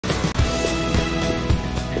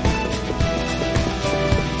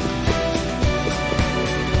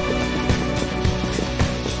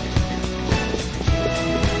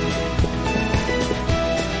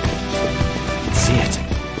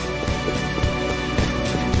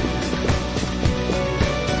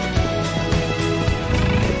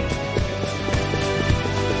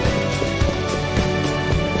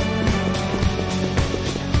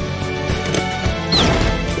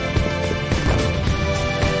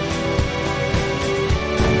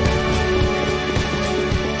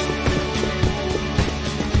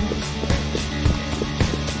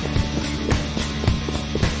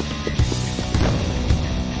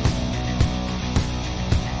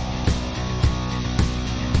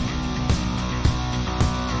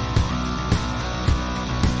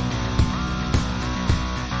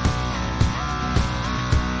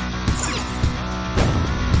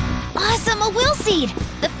seed!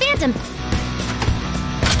 The Phantom...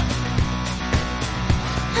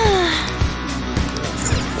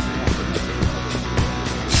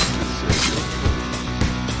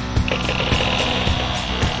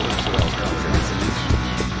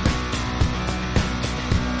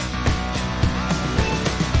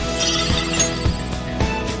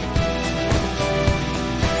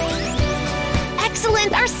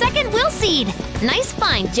 Excellent! Our second will seed! Nice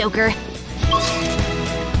find, Joker.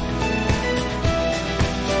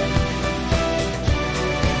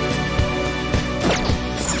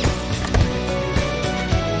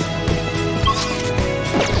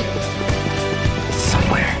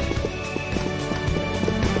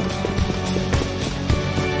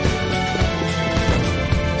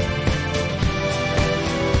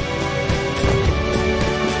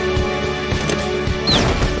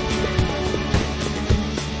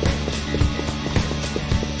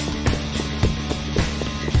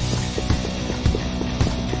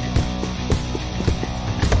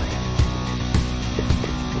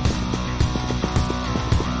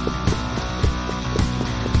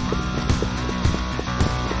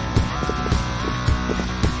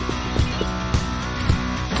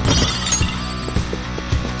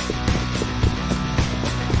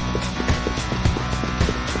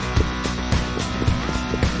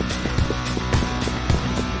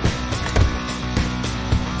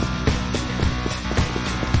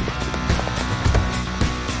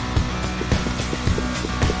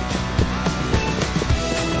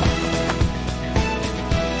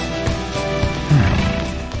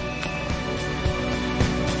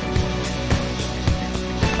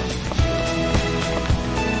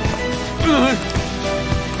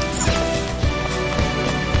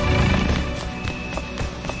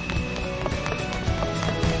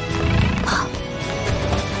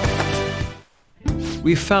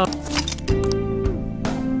 We found...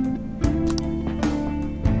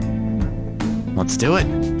 Let's do it.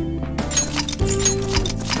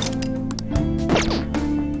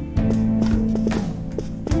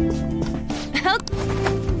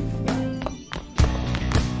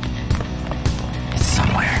 It's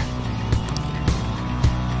somewhere.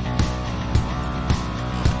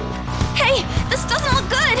 Hey, this doesn't look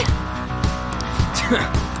good!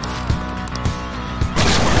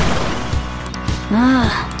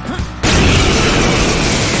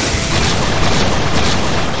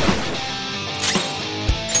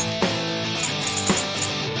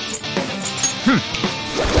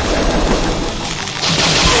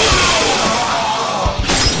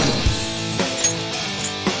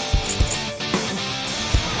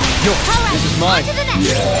 Yo, this is mine.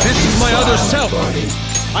 This is my other self.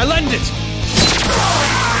 I lend it.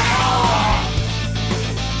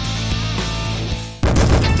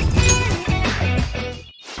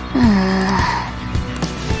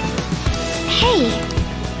 Hey!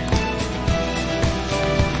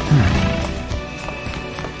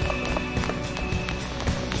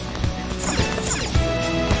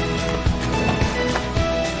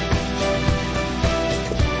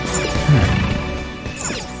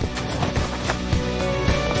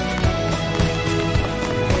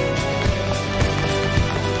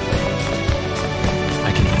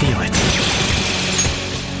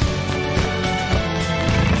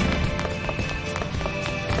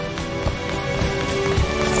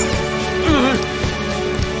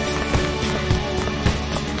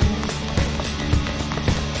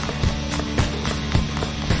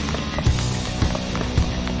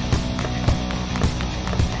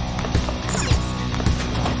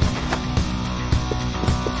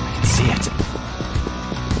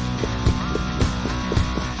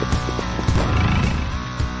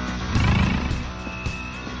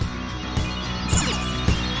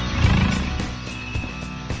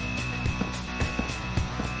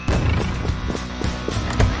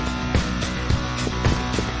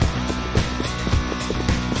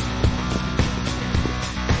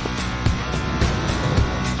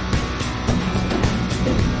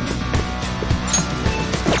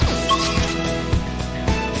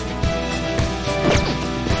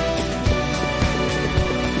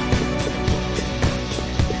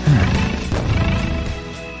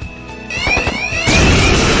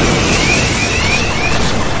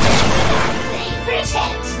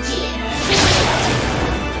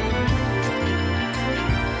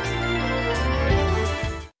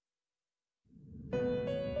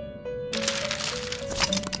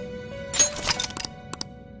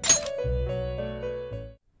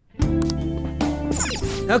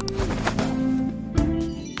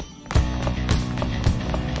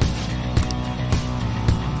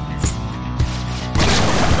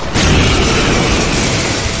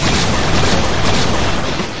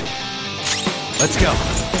 Let's go.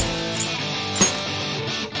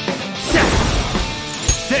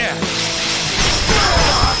 There!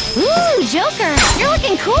 Ooh, Joker! You're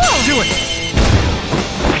looking cool! Do it!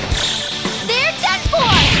 They're done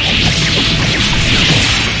for!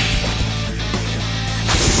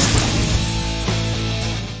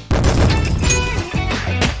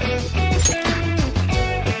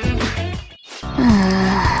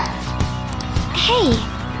 Hey!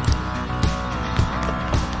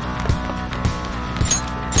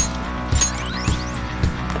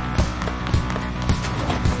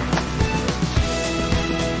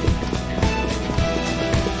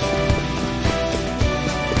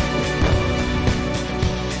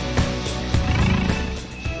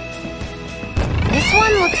 This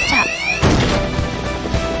one looks tough.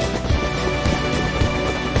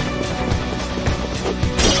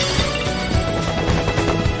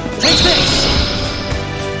 Take this!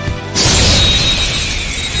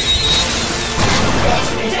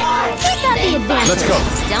 We got the advantage. Let's go.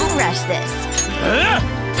 Don't rush this.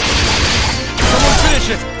 Someone finish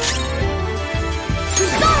it!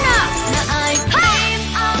 Persona!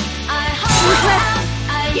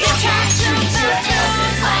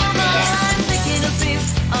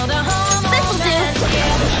 This'll do.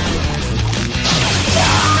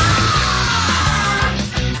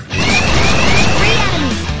 3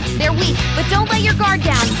 enemies. They're weak, but don't let your guard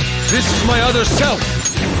down. This is my other self!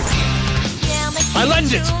 I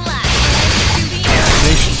lend it!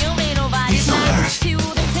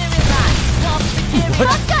 What?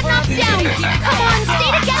 Boss got knocked down! Come on,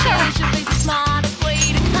 stay together!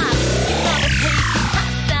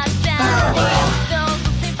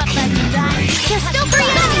 There's still 3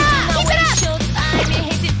 enemies! Keep it up!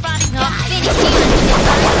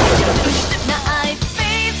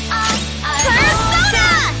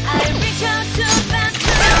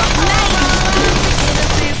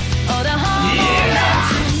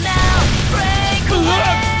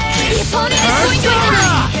 The opponent is going to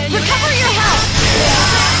attack! Recover your health!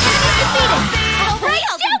 Enemy defeated! Alright,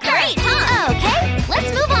 Joker! Great, huh? Okay, let's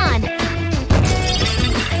move on!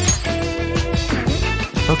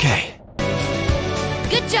 Okay.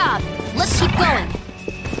 Good job! Let's keep going!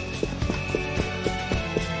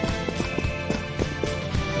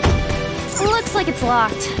 Looks like it's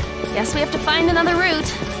locked. Guess we have to find another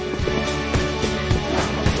route.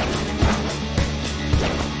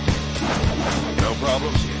 No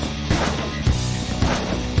problems here.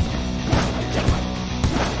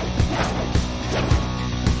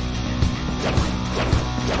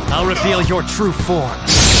 I'll reveal your true form.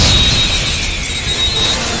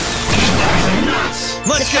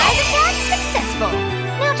 Let's go! Attack successful!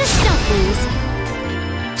 Now just don't lose.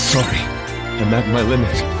 Sorry, I'm at my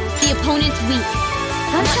limit. The opponent's weak.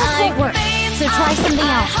 Gunshots won't work, so try something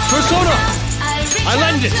else. Persona! I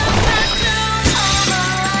lend it!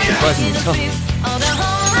 Surprisingly tough.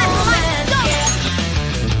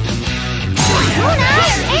 Persona,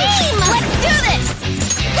 aim! Let's do this!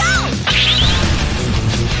 Go!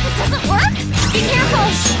 It doesn't work? Be careful!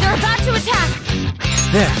 They're about to attack!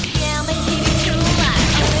 There.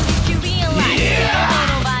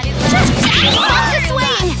 Off the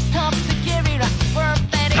swing!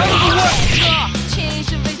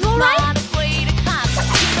 You alright?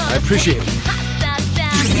 I appreciate it.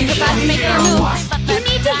 You're about to make your move. You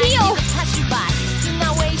need to heal!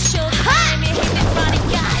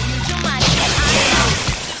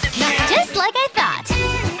 Just like I thought.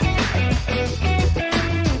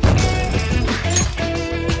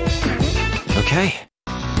 Okay.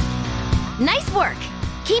 Nice work.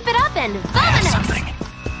 Keep it up and vamonos! Something.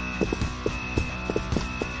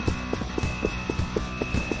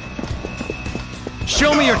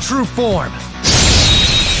 Show me your true form.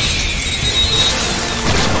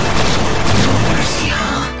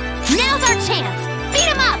 Now's our chance! Beat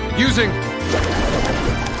him up! Using. Enemy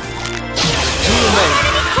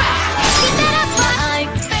crushed! Keep that up, bud!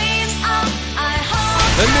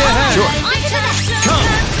 Lend me a hand. Sure. Onto the next! Come.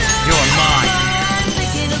 You're mine.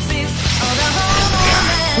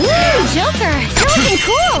 Woo, Joker! You're looking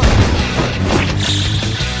cool!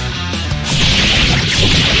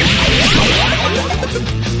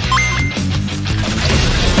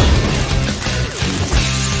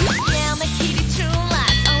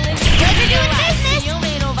 Pleasure doing business!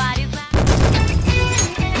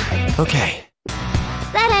 Okay.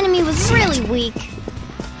 That enemy was really weak.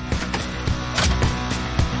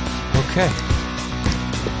 Okay.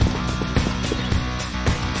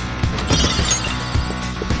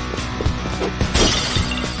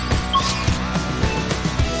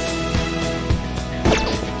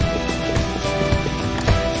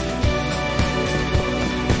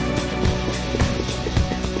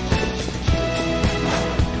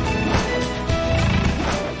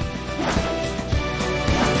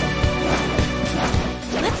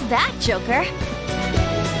 Joker.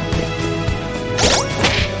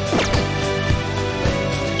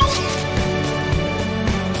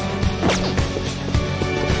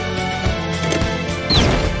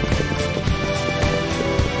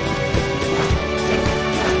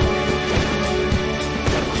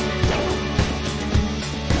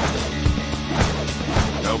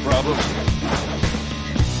 No problem.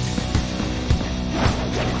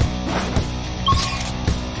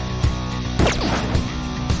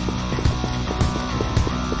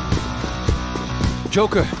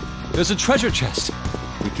 Joker, there's a treasure chest.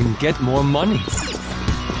 We can get more money.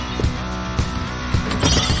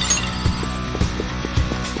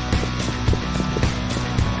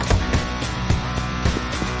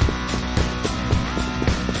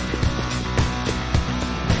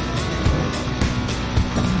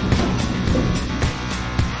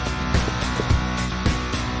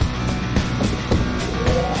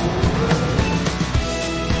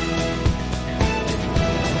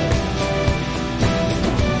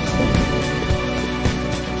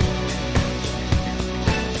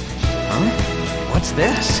 What's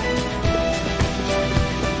this?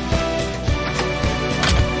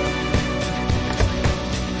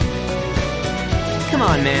 Come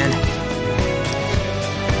on, man.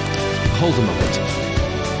 Hold a moment.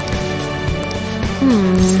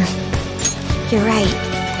 You're right.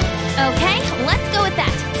 Okay, let's go with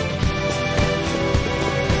that.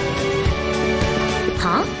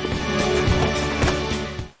 Huh?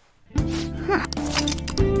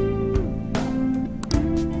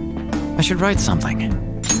 I should write something.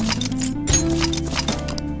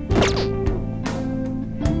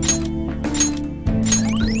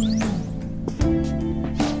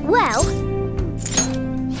 Well...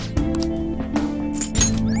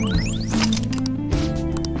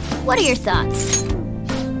 what are your thoughts?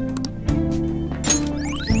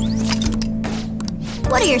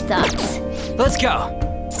 What are your thoughts? Let's go.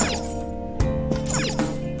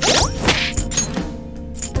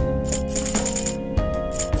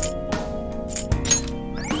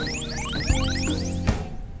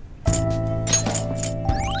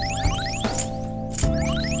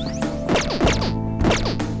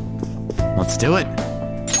 Let's do it.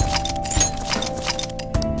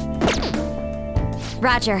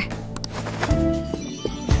 Roger.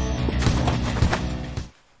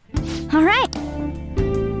 All right.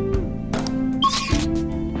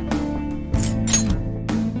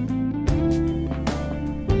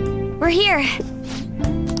 We're here.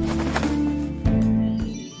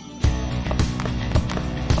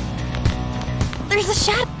 There's a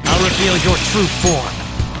shadow. I'll reveal your true form.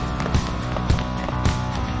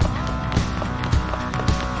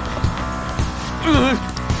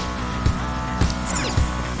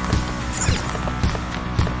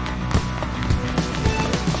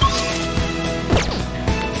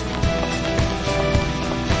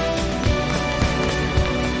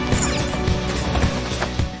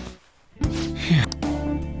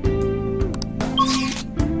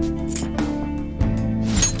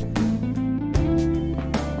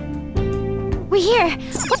 We're here.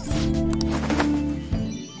 What?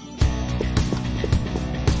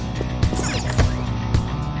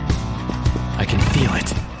 I can feel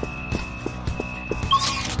it.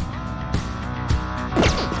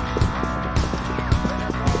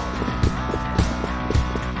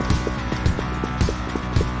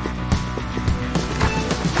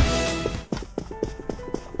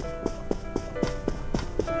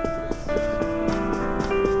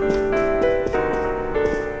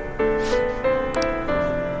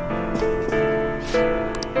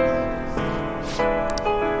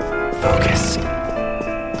 Focus.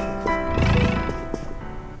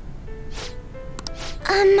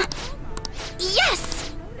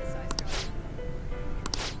 Yes!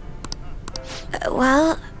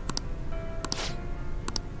 Well...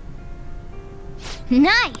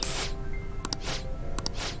 nice!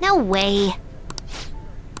 No way.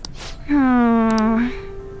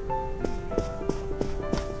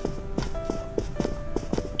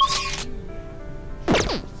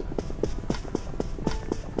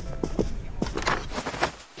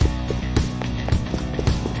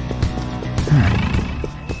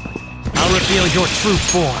 I'll reveal your true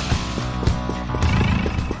form.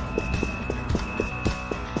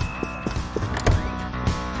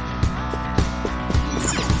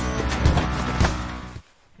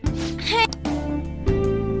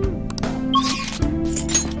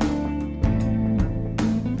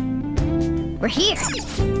 We're here.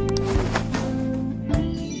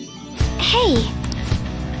 Hey,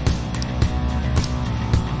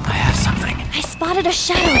 I have something. I spotted a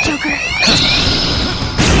shadow, Joker.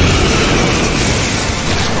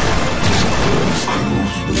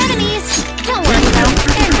 Enemies!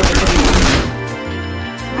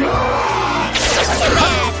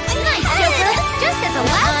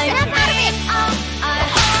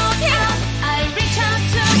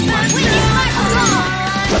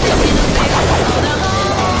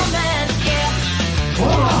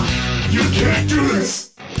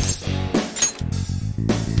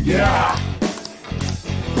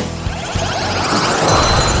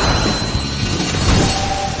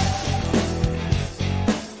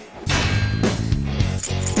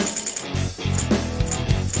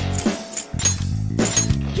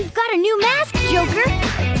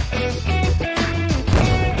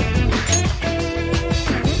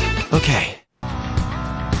 Okay.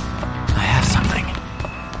 I have something.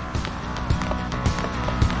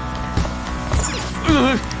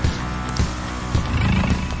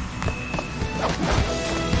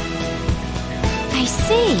 I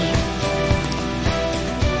see.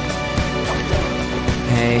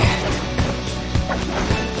 Hey.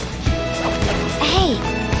 Hey.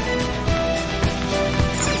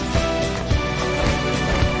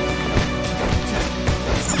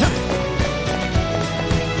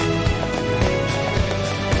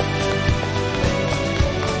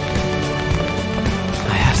 I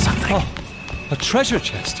have something. Oh, a treasure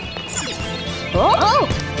chest. Oh!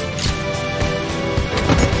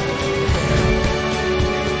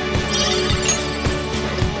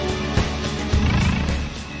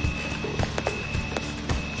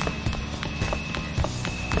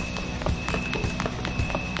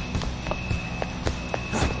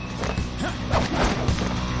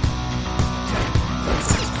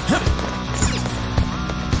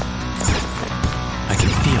 I can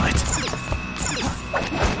feel it.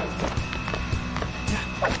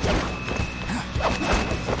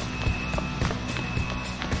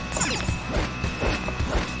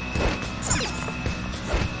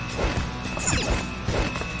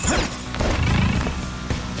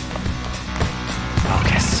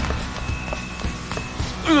 Focus.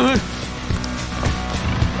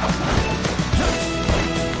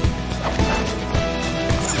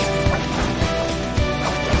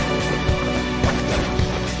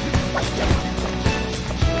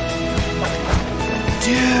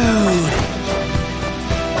 Dude!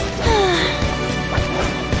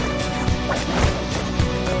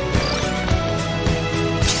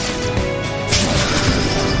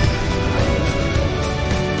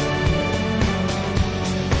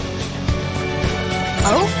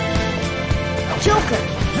 Oh? Joker!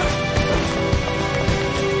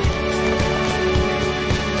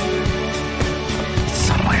 It's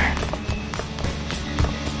somewhere.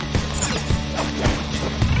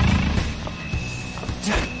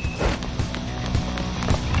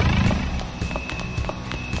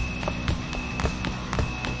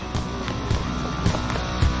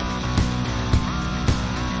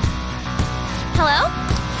 Hello?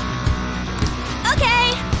 Okay!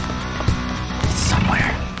 It's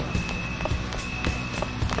somewhere.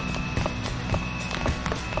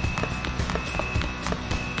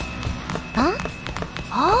 Huh?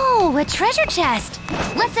 Oh, a treasure chest!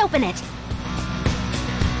 Let's open it!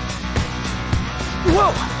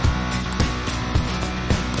 Whoa!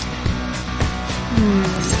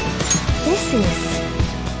 This is...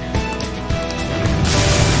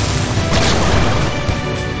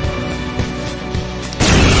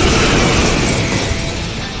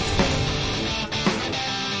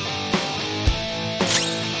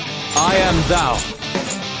 I am thou.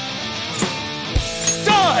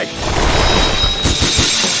 Die!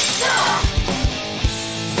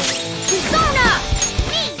 Persona!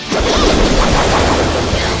 Me!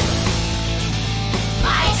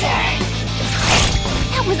 My turn!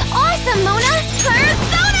 That was awesome, Mona!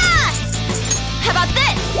 Persona! How about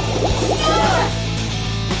this?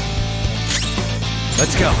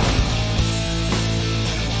 Let's go.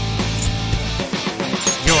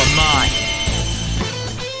 You're mine.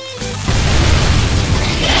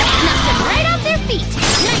 Knocked them right off their feet!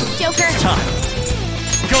 Nice, Joker! Time.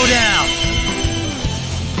 Go down.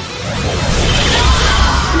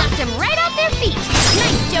 Knocked them right off their feet!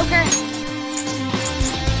 Nice, Joker!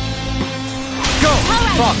 Go!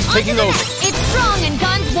 Alright, Fox on taking to the over. next. It's strong and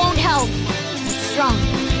guns won't help. It's strong.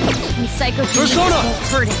 And psychokinesis Persona! won't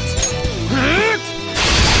hurt it.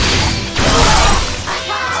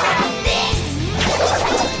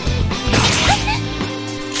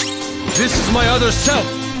 This is my other self.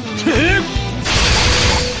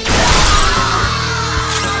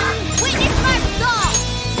 Witness my resolve!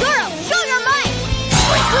 Zoro, show your might!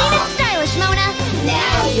 Clean and stylish, Mona!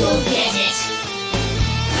 Now you'll get it!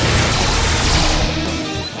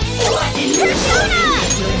 What is Persona!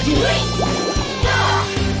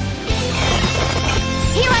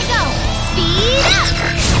 Here I go! Speed up!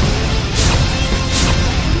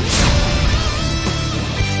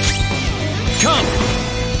 Come!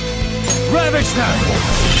 Ravage them!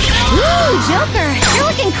 Ooh, Joker! You're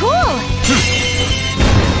looking cool!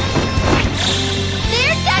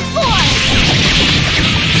 There's that force!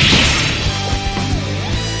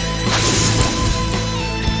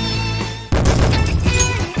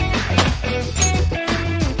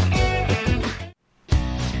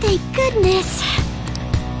 Thank goodness!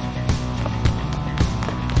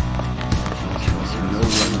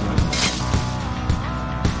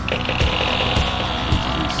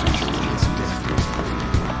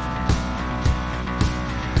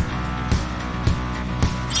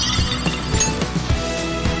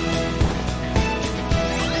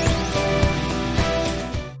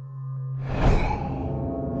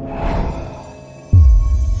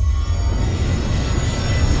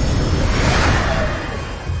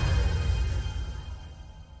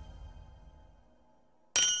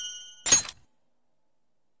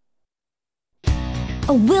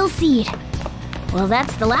 A will seed. Well,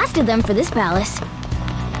 that's the last of them for this palace.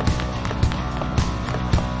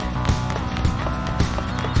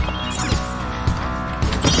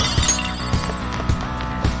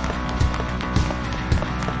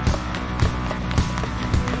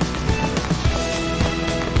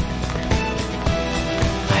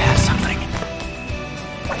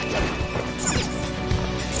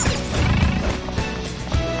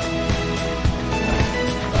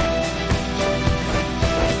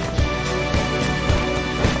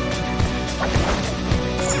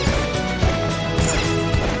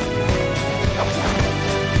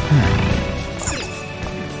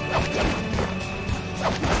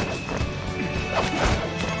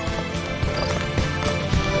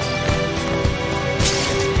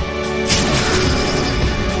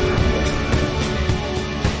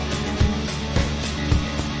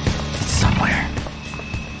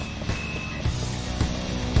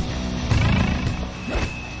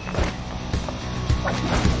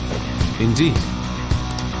 Indeed.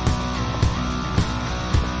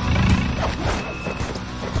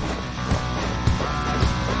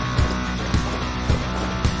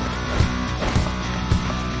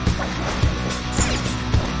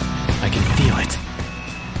 I can feel it.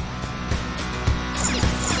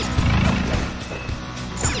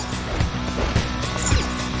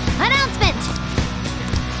 Announcement!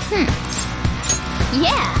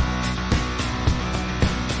 Yeah!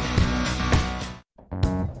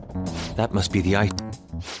 That must be the ice.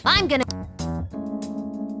 I'm gonna...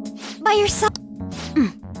 By yourself.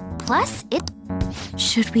 Plus, it...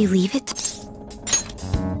 Should we leave it?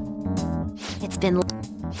 It's been...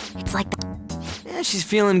 It's like... Yeah, she's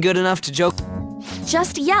feeling good enough to joke.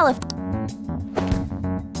 Just yell if...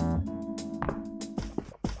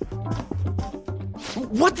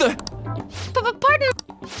 What the? Pardon?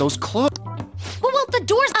 Those clothes. Well, the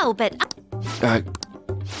door's... Oh, but...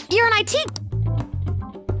 You're an IT...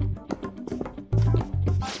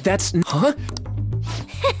 That's... Huh?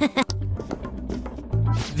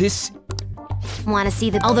 This... Wanna see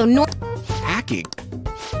the... Although hacking.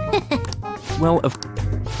 Well, of...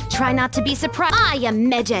 Try not to be surprised. I am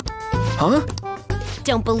Medjet. Huh?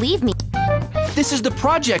 Don't believe me. This is the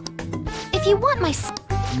project. If you want my...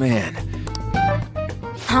 Man.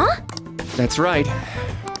 Huh? That's right.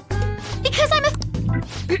 Because I'm a...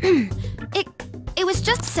 It was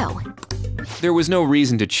just so. There was no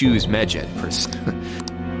reason to choose Medjet per se.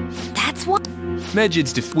 That's what...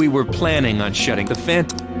 Medjet's we were planning on shutting the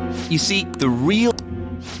Phantom. You see, the real...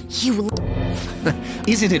 You...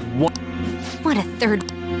 Isn't it one... What a third...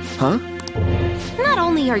 Huh? Not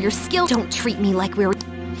only are your skills... Don't treat me like we're...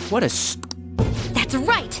 What a That's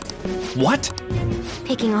right! What?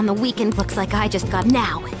 Picking on the weekend looks like I just got...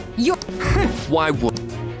 Now, you're... Why would...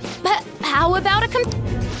 But how about a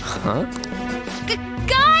Huh?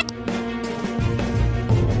 God!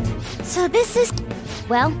 So this is...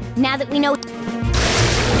 Well, now that we know...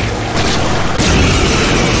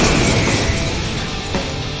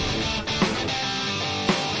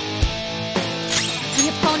 The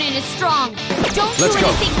opponent is strong. Don't Let's do go.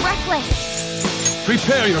 anything reckless.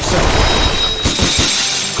 Prepare yourself.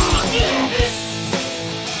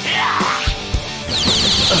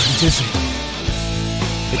 I'm dizzy.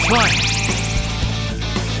 It's mine.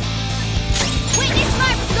 Witness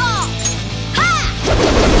my resolve! Ha!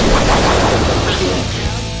 How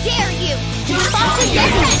dare you! Response to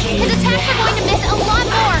Deathmatch! His attacks are going to miss a lot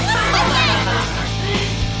more!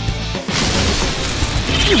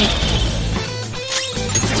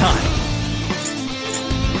 It's time.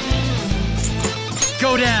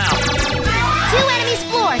 Go down! 2 enemies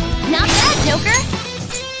floored! Not bad, Joker!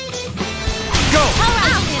 Go!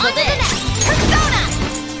 Alright, on to the next! Persona!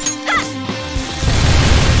 Ha!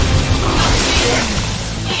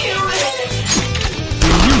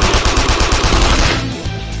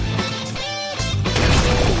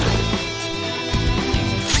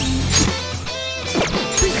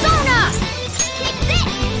 Persona! Take this!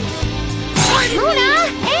 Luna!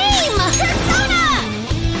 Aim! Persona!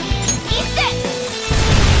 Eat this!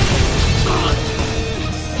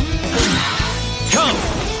 Come!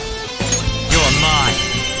 You're mine!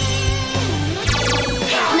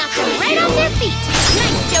 Knock them right off their feet!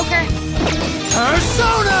 Nice, Joker!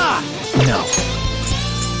 Persona! No.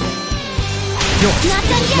 Yours. Not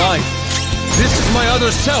done yet! Mine. This is my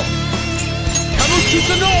other self. Kabuki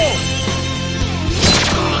no!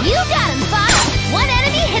 You got him, Fox! One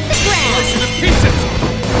enemy hit the ground! Slice it to pieces!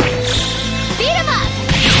 Beat him up!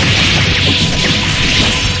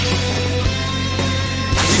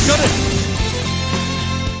 He's done it!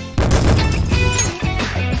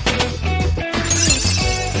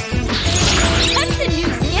 That's a new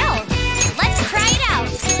skill! Let's try it out!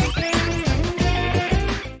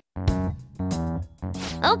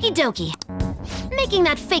 Okie dokie. Making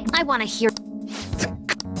that fake. I want to hear.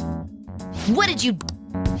 What did you?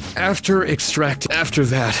 After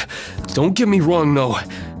that. Don't get me wrong, no.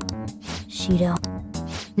 Shido.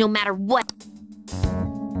 No matter what.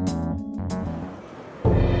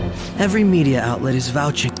 Every media outlet is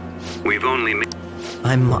vouching. We've only made...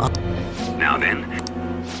 Now then.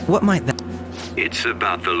 What might that... It's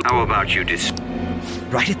about the... How about you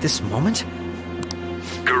Right at this moment?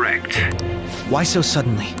 Correct. Why so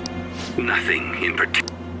suddenly? Nothing in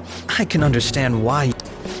particular. I can understand why...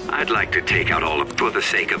 I'd like to take out all of... For the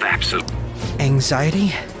sake of absolute...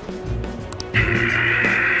 Anxiety?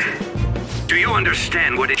 Do you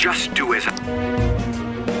understand what it just do as...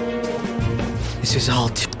 This is all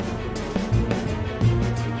too...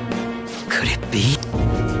 Could it be?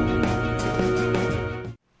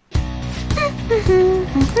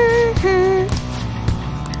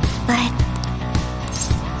 But...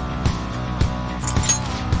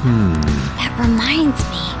 That reminds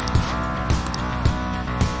me.